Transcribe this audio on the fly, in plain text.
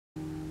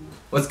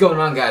What's going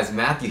on, guys?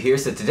 Matthew here.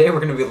 So today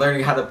we're going to be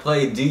learning how to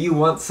play Do You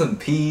Want Some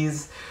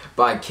Peas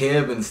by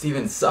Kib and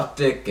Steven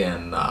Suptic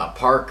and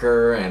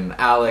Parker and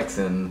Alex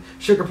and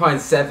Sugar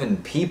Pine 7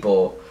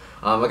 people.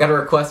 I got a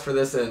request for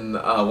this in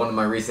one of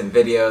my recent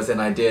videos,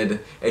 and I did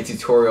a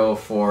tutorial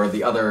for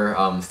the other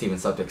Steven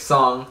Suptic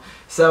song,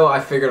 so I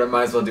figured I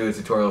might as well do a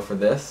tutorial for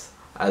this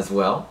as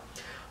well.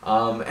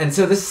 And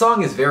so this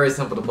song is very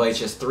simple to play. It's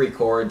just 3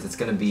 chords. It's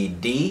going to be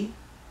D,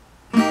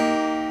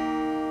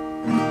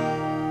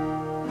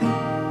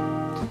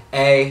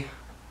 A,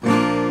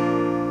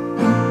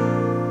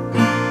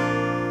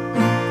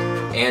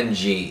 and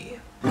G.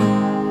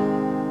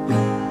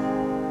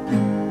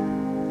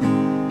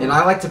 And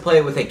I like to play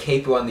it with a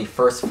capo on the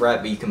 1st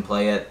fret, but you can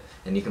play it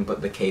and you can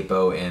put the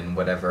capo in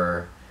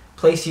whatever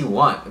place you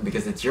want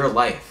because it's your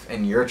life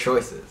and your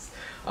choices.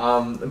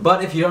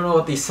 But if you don't know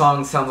what these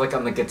songs sound like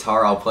on the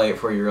guitar, I'll play it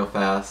for you real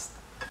fast.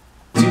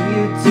 Do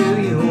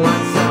you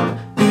want some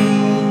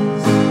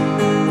peas?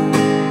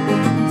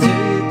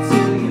 Do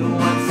you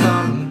want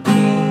some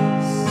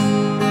peas?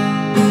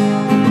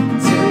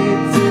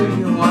 Do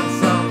you want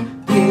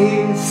some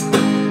peas?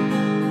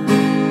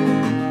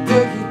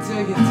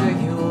 Do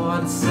you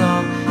want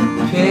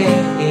some peas?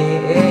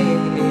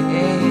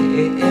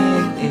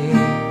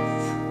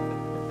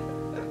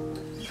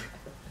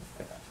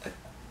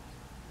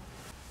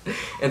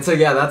 And so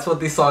yeah, that's what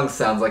these songs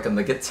sounds like on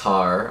the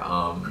guitar.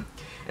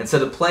 And so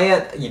to play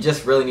it, you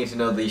just really need to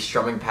know the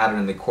strumming pattern,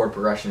 and the chord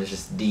progression is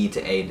just D to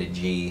A to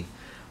G.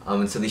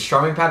 And so the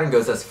strumming pattern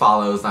goes as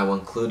follows, and I will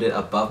include it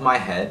above my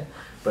head,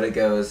 but it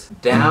goes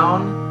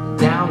down,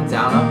 down,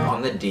 down, up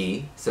on the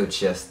D. So it's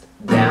just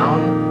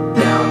down,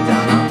 down,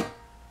 down, up,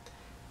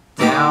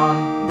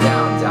 down,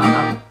 down, down,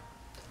 up,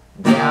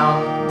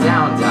 down,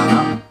 down, down,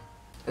 up.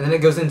 And then it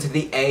goes into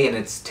the A, and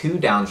it's 2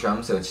 down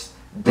drums, so it's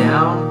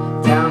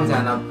down, down,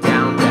 down, up,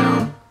 down,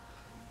 down,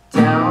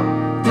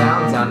 down,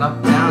 down, down,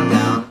 up, down,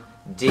 down,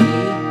 D, A,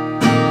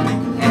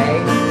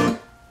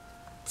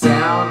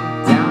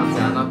 down, down,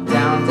 down, up,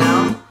 down,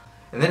 down.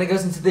 And then it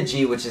goes into the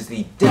G, which is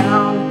the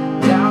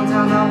down, down,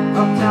 down,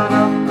 up, down,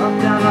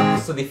 up, down,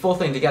 up. So the full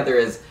thing together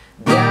is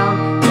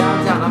down,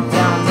 down, down, up,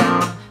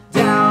 down,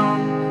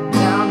 down,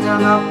 down, down,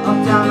 down,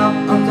 up, down, up,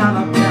 down,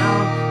 up,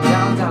 down,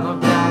 down, down,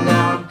 up, down,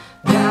 down,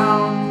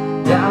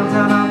 down, down,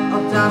 down,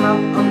 up, down,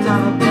 up, down, up,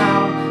 down,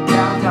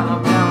 down, down,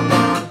 up, down,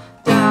 down,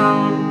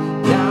 down,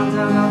 down,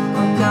 down,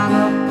 up, down,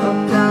 up,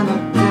 down,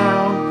 up, down,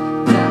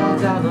 down,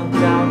 down, up,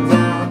 down,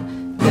 down,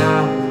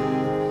 down,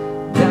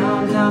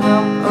 down, down,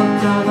 up,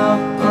 down,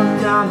 up,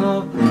 down,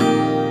 up.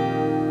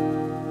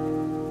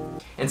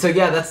 And so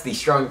yeah, that's the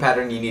strumming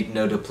pattern you need to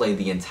know to play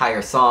the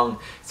entire song.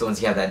 So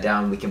once you have that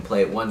down, we can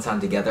play it one time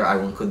together. I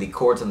will include the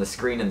chords on the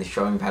screen and the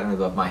strumming pattern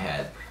above my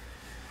head.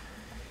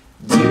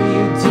 Do you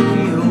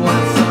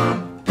want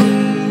some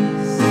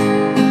peas? Do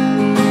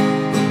you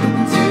want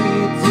some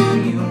peas? Do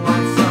you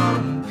want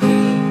some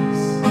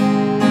peas?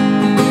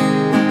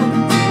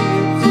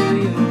 Do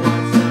you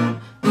want some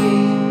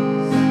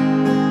peas?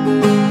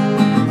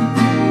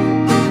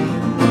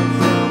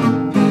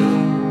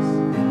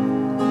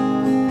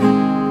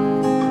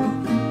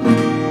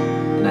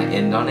 And I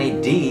end on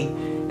a D,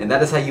 and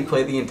that is how you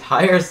play the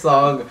entire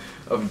song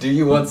of Do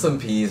You Want Some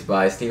Peas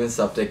by Steven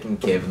Suptic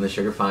and Kib and the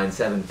Sugar Pine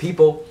 7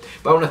 people.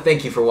 But I want to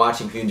thank you for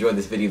watching. If you enjoyed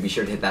this video, be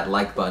sure to hit that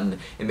like button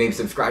and maybe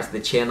subscribe to the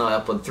channel. I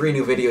upload 3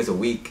 new videos a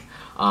week.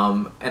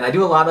 And I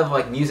do a lot of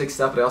like music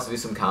stuff, but I also do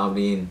some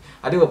comedy, and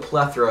I do a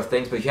plethora of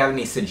things. But if you have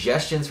any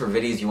suggestions for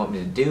videos you want me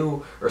to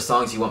do or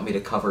songs you want me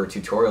to cover a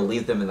tutorial,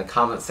 leave them in the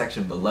comment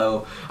section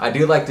below. I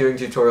do like doing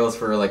tutorials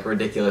for like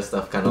ridiculous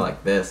stuff kind of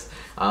like this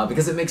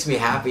because it makes me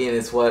happy, and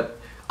it's what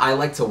I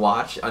like to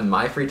watch on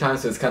my free time,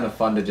 so it's kind of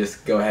fun to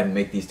just go ahead and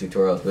make these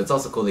tutorials. But it's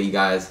also cool that you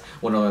guys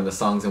want to learn the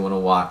songs and want to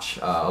watch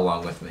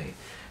along with me.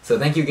 So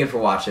thank you again for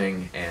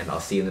watching, and I'll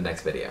see you in the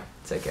next video.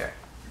 Take care.